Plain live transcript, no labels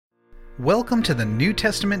Welcome to the New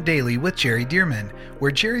Testament Daily with Jerry Dearman,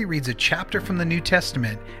 where Jerry reads a chapter from the New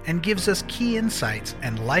Testament and gives us key insights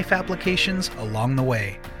and life applications along the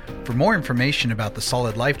way. For more information about the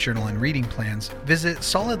Solid Life Journal and reading plans, visit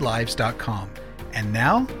solidlives.com. And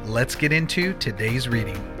now, let's get into today's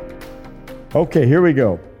reading. Okay, here we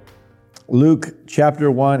go. Luke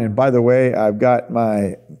chapter 1, and by the way, I've got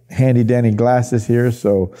my handy-dandy glasses here,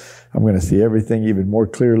 so I'm going to see everything even more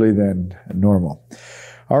clearly than normal.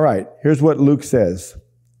 All right, here's what Luke says.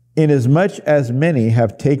 Inasmuch as many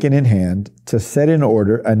have taken in hand to set in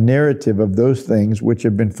order a narrative of those things which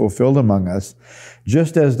have been fulfilled among us,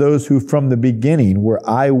 just as those who from the beginning were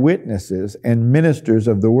eyewitnesses and ministers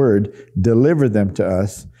of the word delivered them to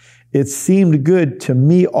us, it seemed good to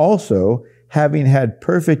me also, having had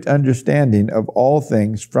perfect understanding of all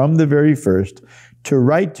things from the very first, to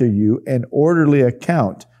write to you an orderly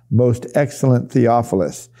account, most excellent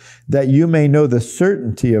Theophilus, that you may know the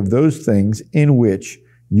certainty of those things in which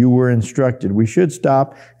you were instructed. We should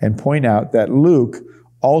stop and point out that Luke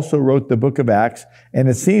also wrote the book of Acts, and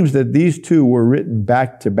it seems that these two were written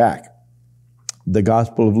back to back. The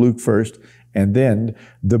Gospel of Luke first, and then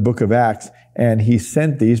the book of Acts. And he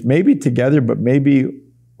sent these, maybe together, but maybe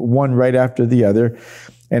one right after the other.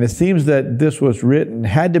 And it seems that this was written,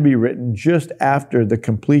 had to be written just after the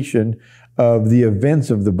completion of the events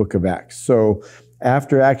of the book of Acts. So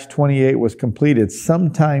after Acts 28 was completed,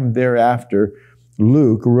 sometime thereafter,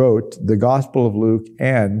 Luke wrote the Gospel of Luke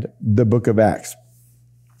and the book of Acts.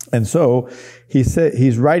 And so he said,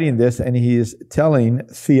 he's writing this and he is telling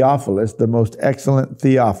Theophilus, the most excellent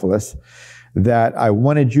Theophilus, that I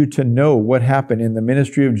wanted you to know what happened in the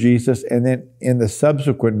ministry of Jesus and then in the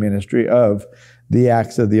subsequent ministry of the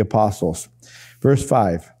Acts of the Apostles. Verse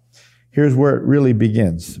 5, here's where it really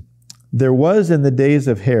begins. There was in the days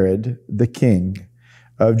of Herod, the king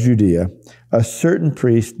of Judea, a certain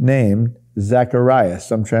priest named Zacharias.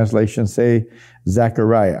 Some translations say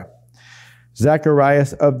Zachariah.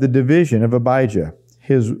 Zacharias of the division of Abijah.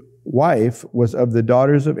 His wife was of the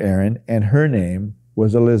daughters of Aaron, and her name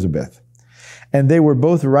was Elizabeth. And they were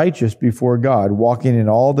both righteous before God, walking in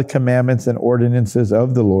all the commandments and ordinances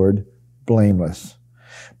of the Lord, blameless.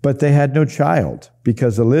 But they had no child,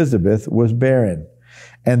 because Elizabeth was barren,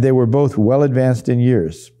 and they were both well advanced in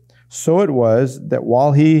years. So it was that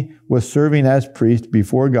while he was serving as priest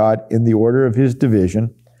before God in the order of his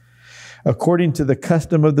division, according to the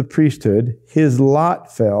custom of the priesthood, his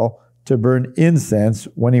lot fell to burn incense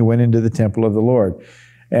when he went into the temple of the Lord.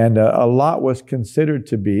 And a lot was considered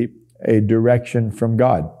to be a direction from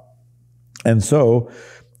God. And so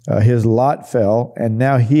his lot fell, and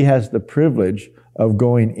now he has the privilege of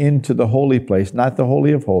going into the holy place, not the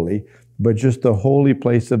Holy of Holies, but just the holy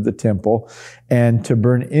place of the temple, and to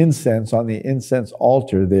burn incense on the incense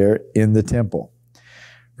altar there in the temple.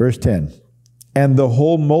 Verse 10, and the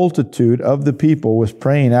whole multitude of the people was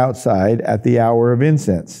praying outside at the hour of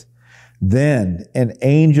incense. Then an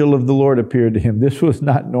angel of the Lord appeared to him. This was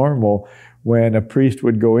not normal when a priest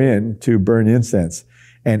would go in to burn incense.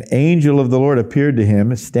 An angel of the Lord appeared to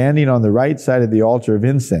him, standing on the right side of the altar of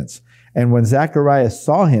incense. And when Zacharias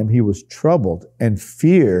saw him, he was troubled, and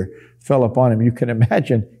fear fell upon him. You can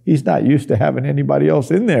imagine he's not used to having anybody else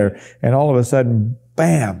in there. And all of a sudden,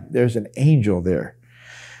 bam, there's an angel there.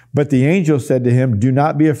 But the angel said to him, do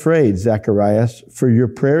not be afraid, Zacharias, for your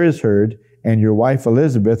prayer is heard, and your wife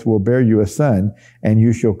Elizabeth will bear you a son, and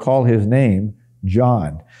you shall call his name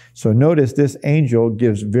John. So notice this angel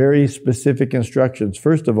gives very specific instructions.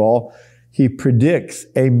 First of all, he predicts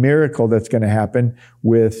a miracle that's going to happen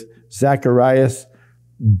with Zacharias'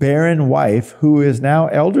 barren wife, who is now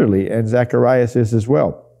elderly, and Zacharias is as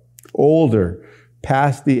well, older,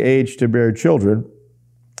 past the age to bear children.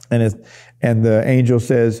 And the angel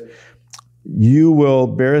says, you will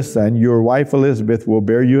bear a son, your wife Elizabeth will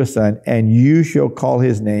bear you a son, and you shall call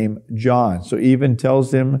his name John. So even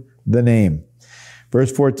tells him the name.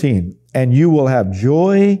 Verse 14, and you will have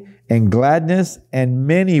joy and gladness, and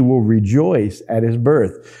many will rejoice at his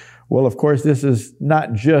birth. Well, of course, this is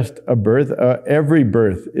not just a birth. Every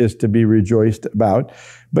birth is to be rejoiced about,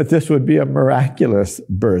 but this would be a miraculous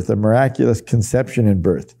birth, a miraculous conception and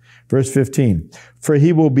birth. Verse 15, for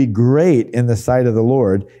he will be great in the sight of the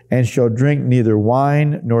Lord, and shall drink neither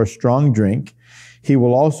wine nor strong drink. He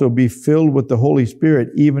will also be filled with the Holy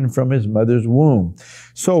Spirit, even from his mother's womb.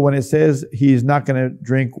 So when it says he's not going to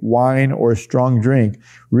drink wine or strong drink,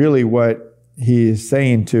 really what he's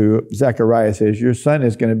saying to Zacharias is, your son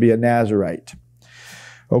is going to be a Nazirite.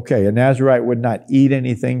 Okay, a Nazirite would not eat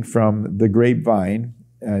anything from the grapevine,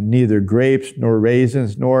 neither grapes nor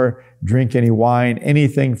raisins, nor drink any wine.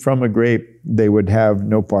 Anything from a grape they would have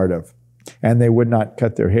no part of. and they would not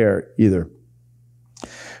cut their hair either.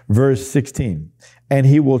 Verse 16, and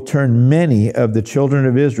he will turn many of the children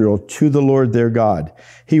of Israel to the Lord their God.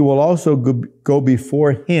 He will also go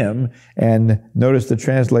before him, and notice the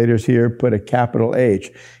translators here put a capital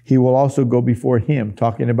H. He will also go before him,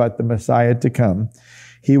 talking about the Messiah to come.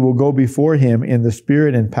 He will go before him in the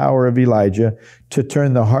spirit and power of Elijah to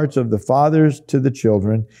turn the hearts of the fathers to the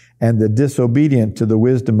children and the disobedient to the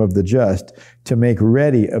wisdom of the just, to make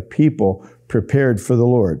ready a people prepared for the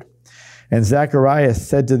Lord. And Zacharias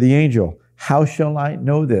said to the angel, how shall I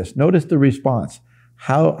know this? Notice the response.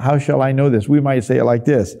 How shall I know this? We might say it like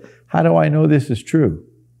this. How do I know this is true?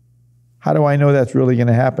 How do I know that's really going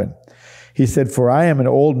to happen? He said, for I am an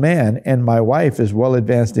old man and my wife is well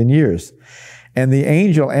advanced in years. And the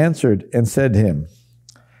angel answered and said to him,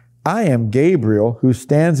 I am Gabriel who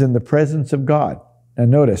stands in the presence of God. And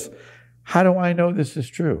notice, how do I know this is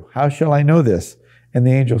true? How shall I know this? And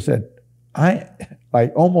the angel said,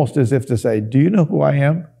 like almost as if to say, do you know who I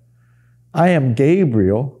am? I am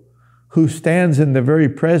Gabriel who stands in the very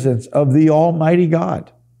presence of the Almighty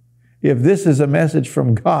God. If this is a message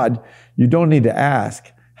from God, you don't need to ask,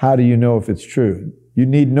 how do you know if it's true? You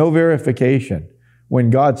need no verification. When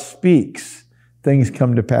God speaks, things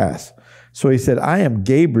come to pass. So he said, I am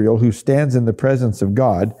Gabriel who stands in the presence of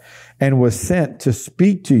God and was sent to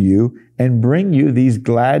speak to you and bring you these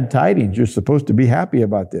glad tidings. You're supposed to be happy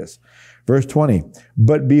about this. Verse 20,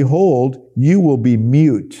 but behold, you will be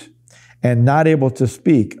mute and not able to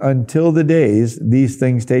speak until the days these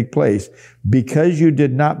things take place, because you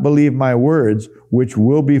did not believe my words, which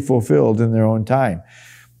will be fulfilled in their own time.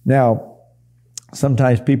 Now,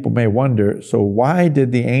 sometimes people may wonder, so why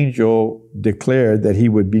did the angel declare that he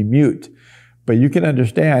would be mute? But you can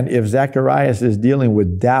understand, if Zacharias is dealing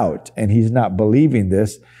with doubt and he's not believing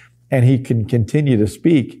this, and he can continue to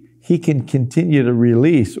speak, he can continue to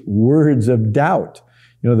release words of doubt.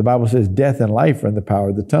 You know, the Bible says death and life are in the power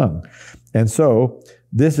of the tongue. And so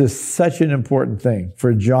this is such an important thing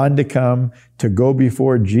for John to come, to go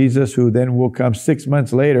before Jesus, who then will come 6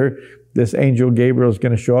 months later. This angel Gabriel is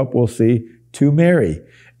going to show up, we'll see, to Mary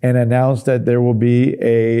and announce that there will be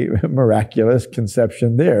a miraculous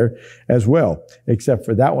conception there as well. Except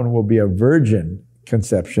for that one will be a virgin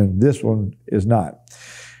conception. This one is not.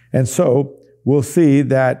 And so we'll see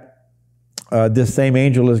that this same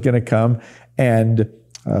angel is going to come and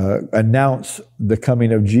announce the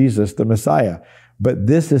coming of Jesus, the Messiah. But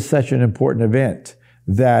this is such an important event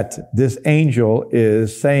that this angel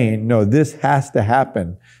is saying, no, this has to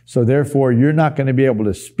happen. So therefore, you're not going to be able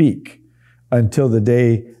to speak until the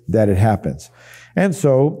day that it happens. And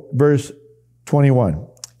so, verse 21,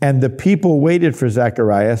 and the people waited for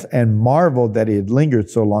Zacharias and marveled that he had lingered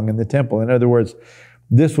so long in the temple. In other words,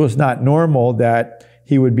 this was not normal that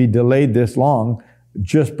he would be delayed this long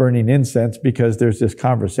just burning incense, because there's this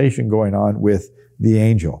conversation going on with the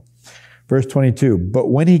angel. Verse 22, but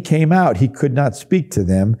when he came out, he could not speak to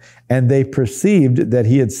them, and they perceived that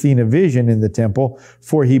he had seen a vision in the temple,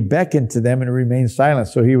 for he beckoned to them and remained silent.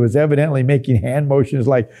 So he was evidently making hand motions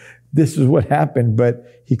like, this is what happened,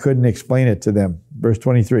 but he couldn't explain it to them. Verse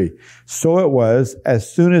 23, so it was as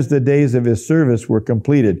soon as the days of his service were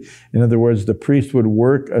completed. In other words, the priest would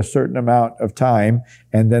work a certain amount of time,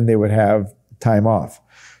 and then they would have time off.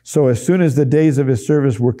 So as soon as the days of his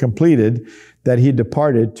service were completed, that he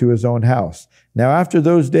departed to his own house. Now after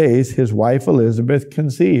those days, his wife Elizabeth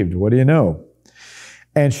conceived. What do you know?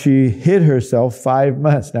 And she hid herself 5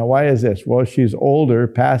 months. Now why is this? Well, she's older,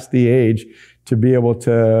 past the age to be able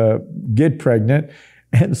to get pregnant.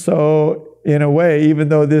 And so in a way, even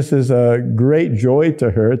though this is a great joy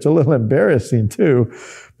to her, it's a little embarrassing too,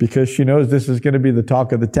 because she knows this is going to be the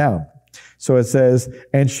talk of the town. So it says,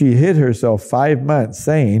 and she hid herself 5 months,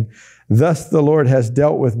 saying, thus the Lord has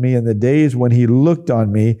dealt with me in the days when he looked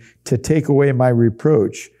on me to take away my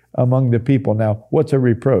reproach among the people. Now, what's a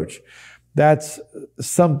reproach? That's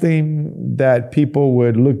something that people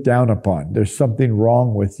would look down upon. There's something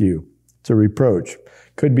wrong with you. It's a reproach.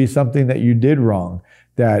 Could be something that you did wrong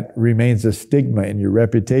that remains a stigma in your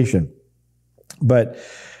reputation. But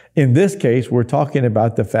in this case, we're talking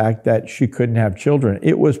about the fact that she couldn't have children.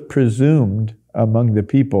 It was presumed among the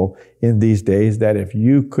people in these days that if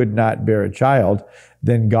you could not bear a child,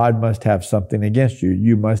 then God must have something against you.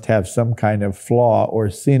 You must have some kind of flaw or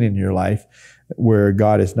sin in your life where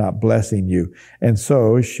God is not blessing you. And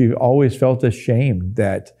so she always felt ashamed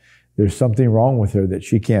that there's something wrong with her, that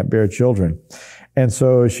she can't bear children. And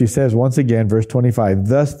so she says once again, verse 25,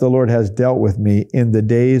 thus the Lord has dealt with me in the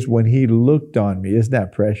days when he looked on me. Isn't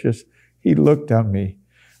that precious? He looked on me.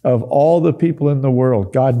 Of all the people in the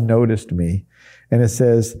world, God noticed me. And it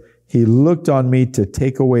says, He looked on me to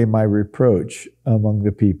take away my reproach among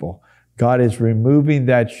the people. God is removing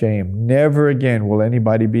that shame. Never again will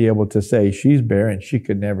anybody be able to say, she's barren, she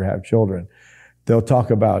could never have children. They'll talk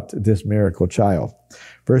about this miracle child.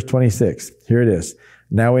 Verse 26, here it is.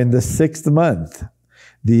 Now in the 6th month,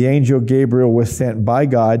 the angel Gabriel was sent by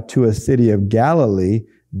God to a city of Galilee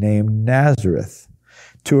named Nazareth,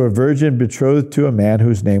 to a virgin betrothed to a man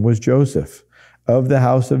whose name was Joseph, of the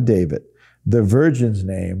house of David. The virgin's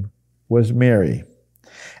name was Mary.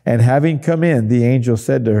 And having come in, the angel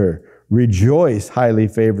said to her, Rejoice, highly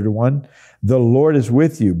favored one. The Lord is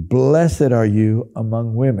with you. Blessed are you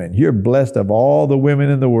among women. You're blessed of all the women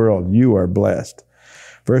in the world. You are blessed.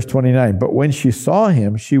 Verse 29, but when she saw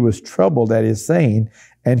him, she was troubled at his saying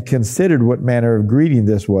and considered what manner of greeting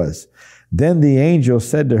this was. Then the angel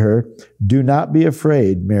said to her, Do not be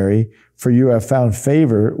afraid, Mary, for you have found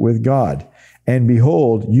favor with God. And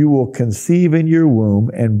behold, you will conceive in your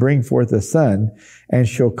womb and bring forth a son, and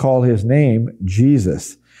shall call his name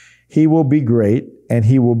Jesus. He will be great, and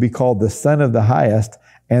he will be called the Son of the Highest,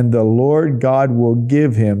 and the Lord God will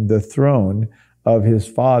give him the throne of his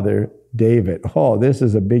father David. Oh, this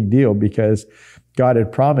is a big deal because God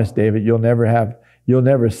had promised David, you'll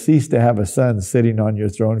never cease to have a son sitting on your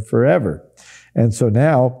throne forever. And so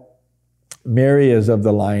now Mary is of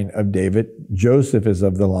the line of David. Joseph is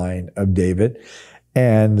of the line of David.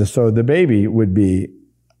 And so the baby would be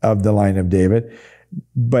of the line of David.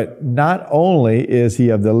 But not only is he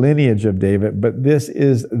of the lineage of David, but this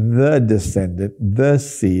is the descendant, the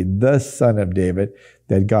seed, the son of David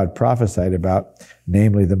that God prophesied about,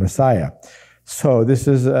 namely the Messiah. So this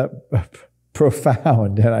is a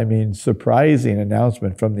profound and surprising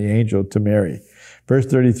announcement from the angel to Mary. Verse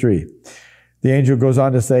 33, the angel goes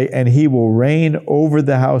on to say, and he will reign over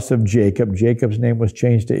the house of Jacob. Jacob's name was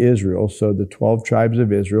changed to Israel, so the 12 tribes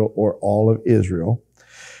of Israel, or all of Israel.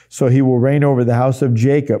 So he will reign over the house of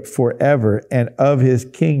Jacob forever, and of his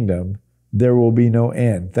kingdom there will be no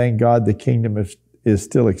end. Thank God the kingdom is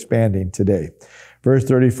still expanding today. Verse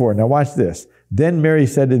 34, now watch this. Then Mary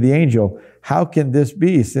said to the angel, how can this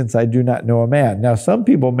be, since I do not know a man? Now some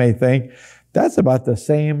people may think that's about the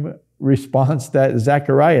same response that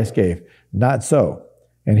Zacharias gave. Not so.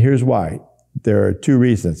 And here's why. There are 2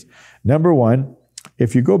 reasons. Number 1,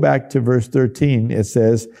 if you go back to verse 13, it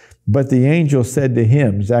says, but the angel said to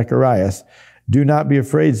him, Zacharias, do not be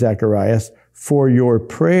afraid, Zacharias, for your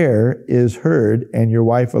prayer is heard, and your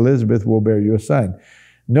wife Elizabeth will bear you a son.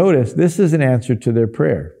 Notice, this is an answer to their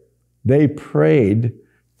prayer. They prayed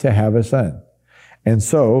to have a son. And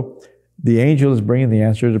so, the angel is bringing the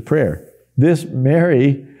answer to prayer. This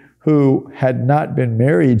Mary, who had not been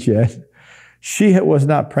married yet, she was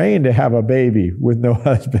not praying to have a baby with no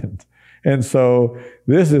husband. And so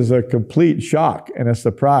this is a complete shock and a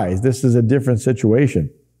surprise. This is a different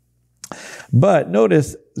situation. But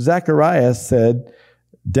notice Zacharias said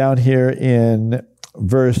down here in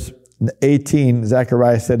verse 18,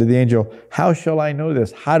 Zacharias said to the angel, how shall I know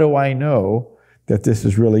this? How do I know that this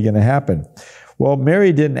is really going to happen? Well,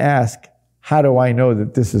 Mary didn't ask, how do I know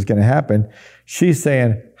that this is going to happen? She's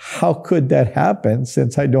saying, how could that happen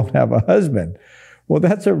since I don't have a husband? Well,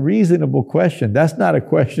 that's a reasonable question. That's not a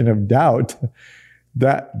question of doubt.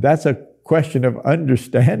 That's a question of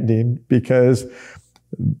understanding, because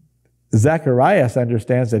Zacharias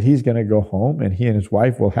understands that he's going to go home and he and his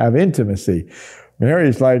wife will have intimacy.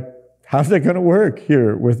 Mary's like, how's that going to work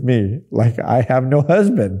here with me? Like, I have no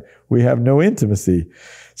husband. We have no intimacy.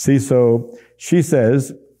 See, so she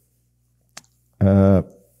says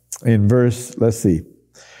in verse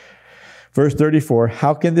 34,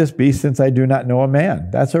 how can this be since I do not know a man?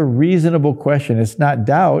 That's a reasonable question. It's not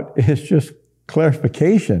doubt. It's just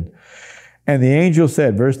clarification. And the angel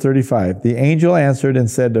said, verse 35, the angel answered and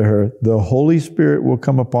said to her, the Holy Spirit will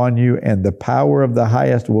come upon you, and the power of the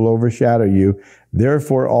highest will overshadow you.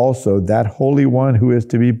 Therefore also that Holy One who is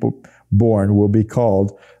to be born will be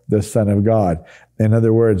called the Son of God. In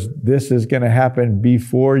other words, this is going to happen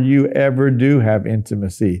before you ever do have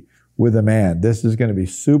intimacy with a man. This is going to be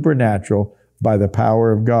supernatural by the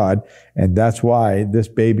power of God, and that's why this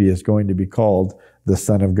baby is going to be called the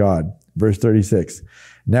Son of God. Verse 36.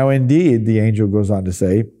 Now indeed, the angel goes on to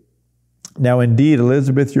say, now indeed,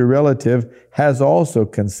 Elizabeth, your relative, has also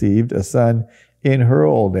conceived a son in her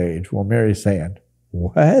old age. Well, Mary's saying,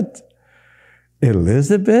 what?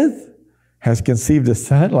 Elizabeth has conceived a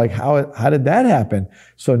son? Like, how did that happen?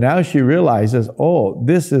 So now she realizes, oh,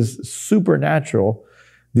 this is supernatural,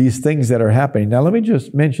 these things that are happening. Now, let me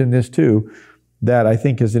just mention this too, that I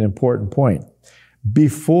think is an important point.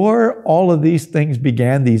 Before all of these things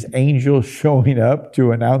began, these angels showing up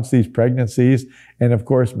to announce these pregnancies, and of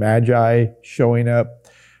course, Magi showing up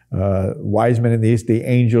wise men in the east, the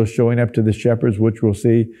angels showing up to the shepherds, which we'll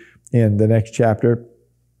see in the next chapter.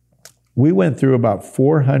 We went through about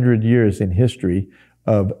 400 years in history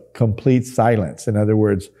of complete silence. In other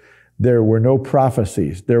words, there were no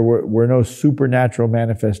prophecies. There were no supernatural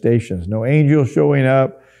manifestations, no angels showing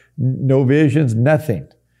up, no visions, nothing.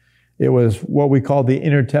 It was what we call the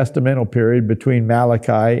intertestamental period between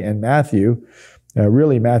Malachi and Matthew.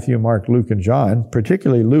 Really Matthew, Mark, Luke, and John,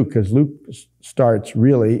 particularly Luke, because Luke starts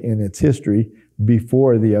really in its history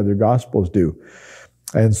before the other Gospels do.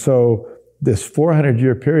 And so this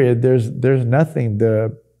 400-year period, there's nothing.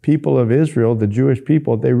 The people of Israel, the Jewish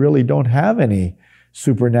people, they really don't have any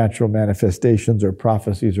supernatural manifestations or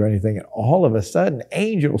prophecies or anything. And all of a sudden,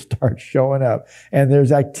 angels start showing up. And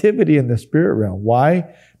there's activity in the spirit realm.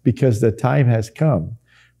 Why? Because the time has come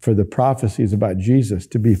for the prophecies about Jesus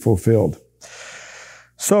to be fulfilled.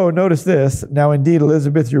 So notice this. Now indeed,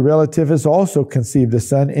 Elizabeth, your relative, has also conceived a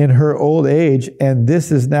son in her old age, and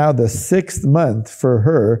this is now the 6th month for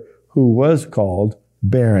her who was called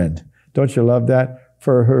barren. Don't you love that?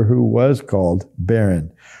 For her who was called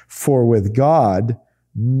barren. For with God,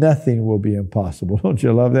 nothing will be impossible. Don't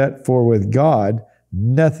you love that? For with God,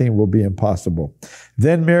 nothing will be impossible.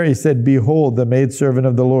 Then Mary said, Behold, the maidservant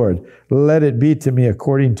of the Lord, let it be to me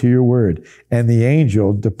according to your word. And the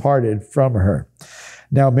angel departed from her.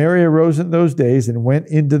 Now Mary arose in those days and went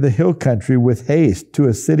into the hill country with haste to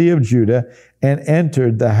a city of Judah and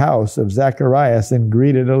entered the house of Zacharias and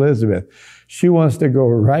greeted Elizabeth. She wants to go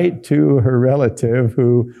right to her relative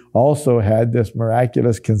who also had this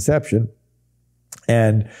miraculous conception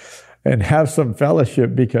and have some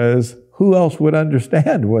fellowship, because who else would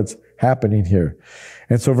understand what's happening here?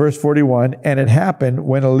 And so verse 41, and it happened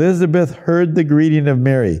when Elizabeth heard the greeting of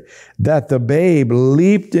Mary, that the babe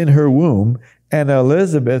leaped in her womb, and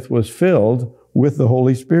Elizabeth was filled with the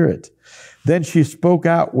Holy Spirit. Then she spoke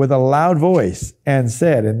out with a loud voice and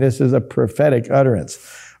said, and this is a prophetic utterance,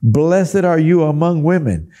 Blessed are you among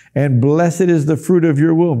women, and blessed is the fruit of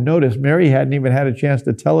your womb. Notice, Mary hadn't even had a chance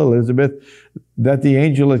to tell Elizabeth that the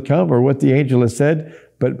angel had come or what the angel had said,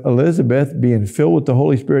 but Elizabeth, being filled with the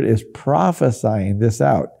Holy Spirit, is prophesying this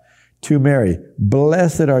out to Mary.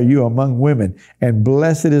 Blessed are you among women, and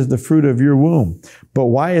blessed is the fruit of your womb. But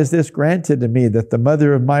why is this granted to me, that the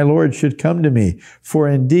mother of my Lord should come to me? For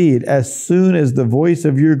indeed, as soon as the voice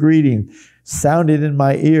of your greeting sounded in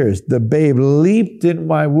my ears, the babe leaped in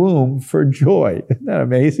my womb for joy. Isn't that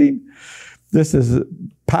amazing? This is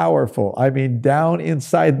powerful. I mean, down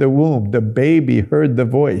inside the womb, the baby heard the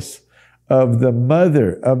voice of the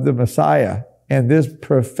mother of the Messiah. And this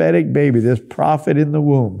prophetic baby, this prophet in the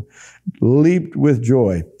womb, leaped with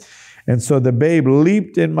joy. And so the babe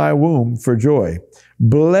leaped in my womb for joy.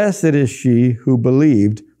 Blessed is she who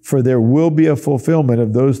believed, for there will be a fulfillment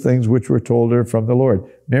of those things which were told her from the Lord.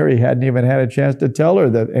 Mary hadn't even had a chance to tell her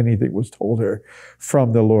that anything was told her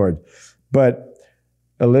from the Lord. But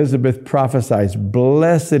Elizabeth prophesies,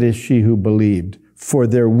 Blessed is she who believed, for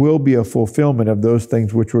there will be a fulfillment of those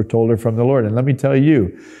things which were told her from the Lord. And let me tell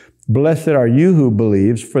you, blessed are you who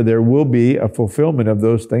believes, for there will be a fulfillment of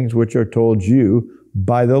those things which are told you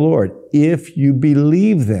by the Lord. If you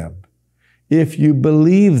believe them,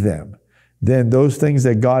 then those things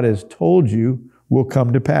that God has told you will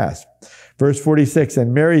come to pass. Verse 46,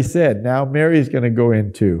 and Mary said, now Mary's going to go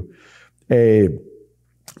into a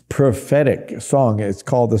prophetic song. It's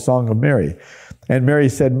called the Song of Mary. And Mary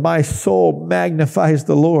said, my soul magnifies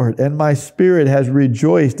the Lord, and my spirit has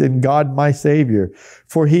rejoiced in God my Savior,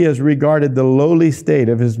 for he has regarded the lowly state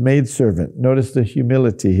of his maidservant. Notice the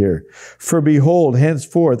humility here. For behold,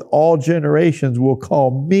 henceforth all generations will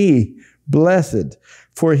call me blessed.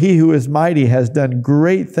 For he who is mighty has done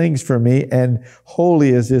great things for me, and holy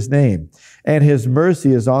is his name. And his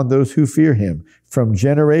mercy is on those who fear him from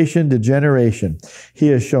generation to generation. He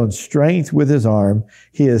has shown strength with his arm.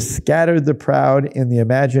 He has scattered the proud in the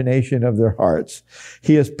imagination of their hearts.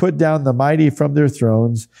 He has put down the mighty from their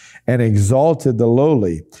thrones and exalted the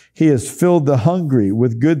lowly. He has filled the hungry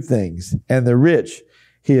with good things, and the rich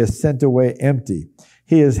he has sent away empty.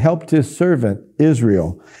 He has helped his servant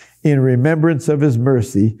Israel in remembrance of his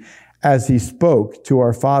mercy, as he spoke to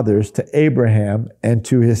our fathers, to Abraham, and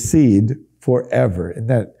to his seed forever. Isn't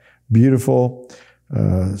that beautiful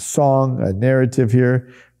song, a narrative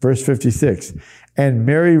here? Verse 56. And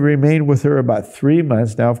Mary remained with her about 3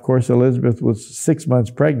 months. Now, of course, Elizabeth was 6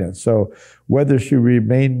 months pregnant. So whether she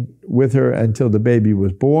remained with her until the baby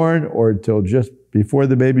was born or until just before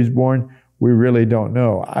the baby's born, we really don't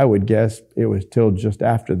know. I would guess it was till just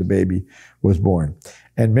after the baby was born.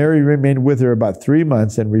 And Mary remained with her about 3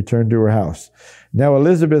 months and returned to her house. Now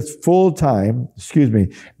Elizabeth's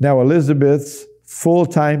full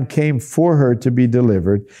time came for her to be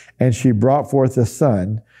delivered, and she brought forth a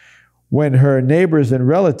son. When her neighbors and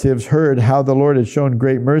relatives heard how the Lord had shown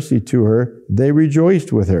great mercy to her, they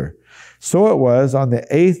rejoiced with her. So it was on the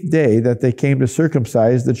 8th day that they came to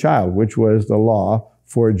circumcise the child, which was the law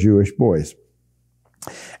for Jewish boys.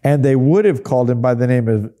 And they would have called him by the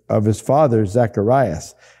name of his father,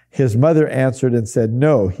 Zacharias. His mother answered and said,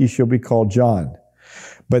 "No, he shall be called John."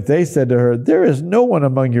 But they said to her, "There is no one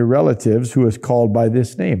among your relatives who is called by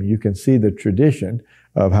this name." You can see the tradition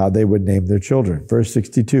of how they would name their children. Verse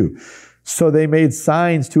 62. So they made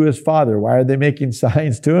signs to his father. Why are they making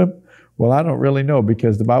signs to him? Well, I don't really know,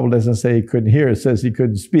 because the Bible doesn't say he couldn't hear. It says he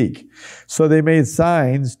couldn't speak. So they made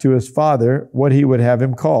signs to his father what he would have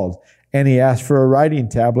him called. And he asked for a writing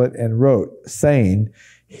tablet and wrote, saying,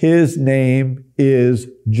 "His name is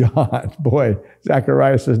John." Boy,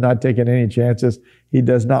 Zacharias is not taking any chances. He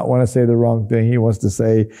does not want to say the wrong thing. He wants to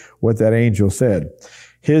say what that angel said.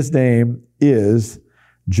 His name is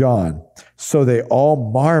John. So they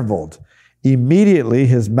all marveled. Immediately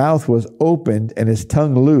his mouth was opened and his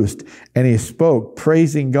tongue loosed, and he spoke,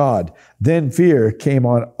 praising God. Then fear came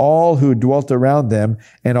on all who dwelt around them,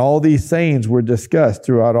 and all these sayings were discussed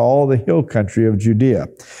throughout all the hill country of Judea.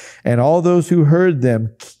 And all those who heard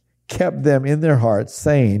them kept them in their hearts,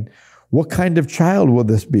 saying, "What kind of child will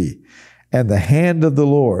this be?" And the hand of the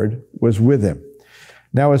Lord was with him.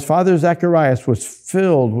 Now his father Zacharias was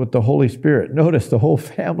filled with the Holy Spirit. Notice the whole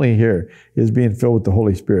family here is being filled with the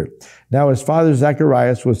Holy Spirit. Now his father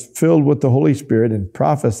Zacharias was filled with the Holy Spirit and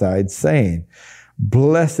prophesied, saying,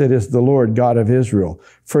 "Blessed is the Lord God of Israel,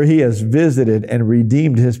 for he has visited and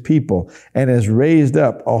redeemed his people and has raised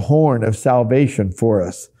up a horn of salvation for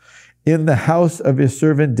us. In the house of his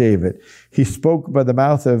servant David, he spoke by the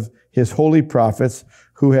mouth of his holy prophets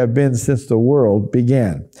who have been since the world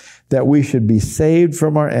began, that we should be saved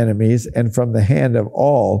from our enemies and from the hand of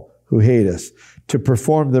all who hate us, to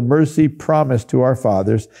perform the mercy promised to our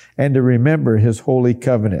fathers and to remember his holy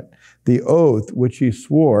covenant, the oath which he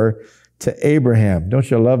swore to Abraham."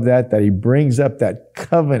 Don't you love that? That he brings up that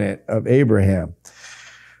covenant of Abraham.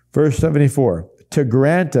 Verse 74, "To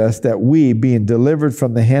grant us that we, being delivered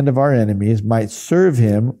from the hand of our enemies, might serve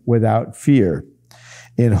him without fear,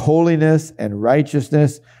 in holiness and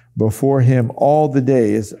righteousness before him all the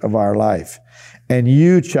days of our life. And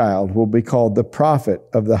you, child, will be called the prophet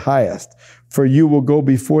of the highest, for you will go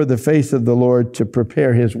before the face of the Lord to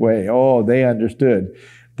prepare his way." Oh, they understood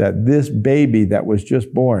that this baby that was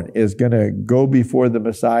just born is going to go before the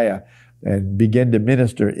Messiah and begin to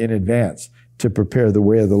minister in advance to prepare the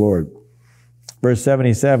way of the Lord. Verse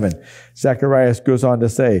 77, Zacharias goes on to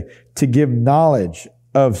say, "To give knowledge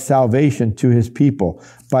of salvation to his people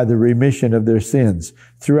by the remission of their sins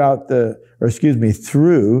through,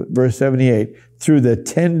 verse 78, through the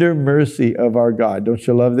tender mercy of our God." Don't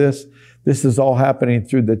you love this? This is all happening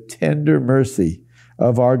through the tender mercy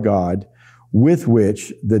of our God, with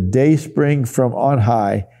which the dayspring from on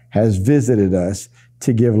high has visited us,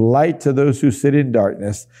 to give light to those who sit in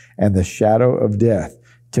darkness and the shadow of death,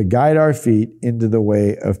 to guide our feet into the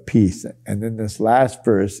way of peace. And then this last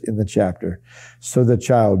verse in the chapter, "So the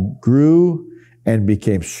child grew and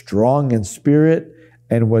became strong in spirit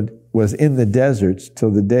and was in the deserts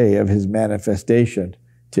till the day of his manifestation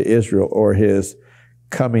to Israel," or his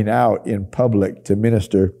coming out in public to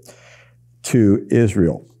minister to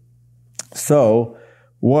Israel. So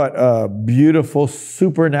what a beautiful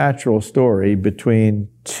supernatural story between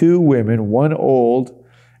two women, one old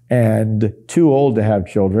and too old to have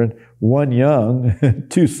children, one young,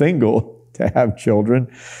 too single to have children.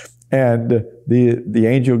 And the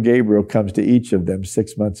angel Gabriel comes to each of them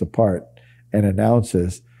 6 months apart and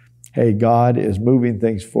announces, hey, God is moving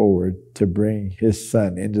things forward to bring his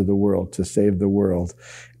son into the world, to save the world.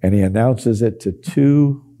 And he announces it to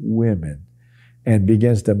two women and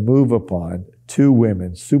begins to move upon two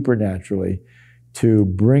women supernaturally to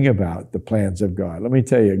bring about the plans of God. Let me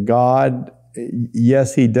tell you, God,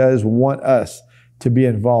 yes, he does want us to be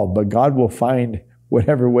involved, but God will find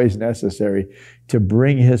whatever ways necessary to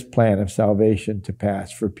bring his plan of salvation to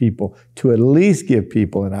pass for people, to at least give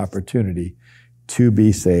people an opportunity to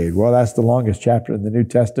be saved. Well, that's the longest chapter in the New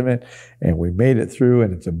Testament, and we made it through,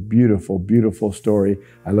 and it's a beautiful, beautiful story.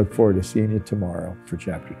 I look forward to seeing you tomorrow for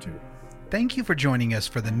chapter 2. Thank you for joining us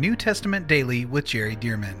for the New Testament Daily with Jerry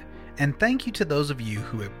Dearman. And thank you to those of you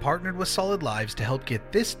who have partnered with Solid Lives to help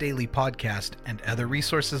get this daily podcast and other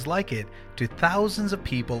resources like it to thousands of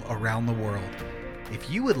people around the world. If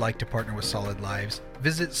you would like to partner with Solid Lives,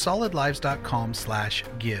 visit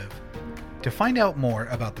solidlives.com/give. To find out more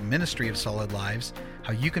about the ministry of Solid Lives,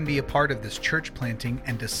 how you can be a part of this church planting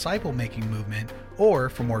and disciple making movement, or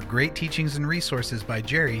for more great teachings and resources by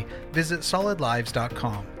Jerry, visit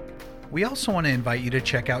solidlives.com. We also want to invite you to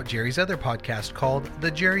check out Jerry's other podcast called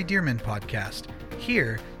The Jerry Dirmann Podcast.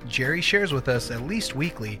 Here, Jerry shares with us at least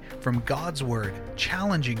weekly from God's Word,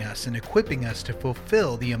 challenging us and equipping us to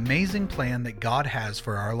fulfill the amazing plan that God has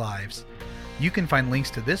for our lives. You can find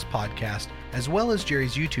links to this podcast as well as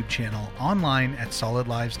Jerry's YouTube channel online at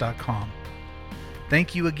solidlives.com.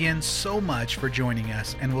 Thank you again so much for joining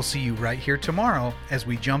us, and we'll see you right here tomorrow as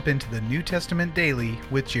we jump into the New Testament Daily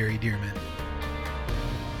with Jerry Dirmann.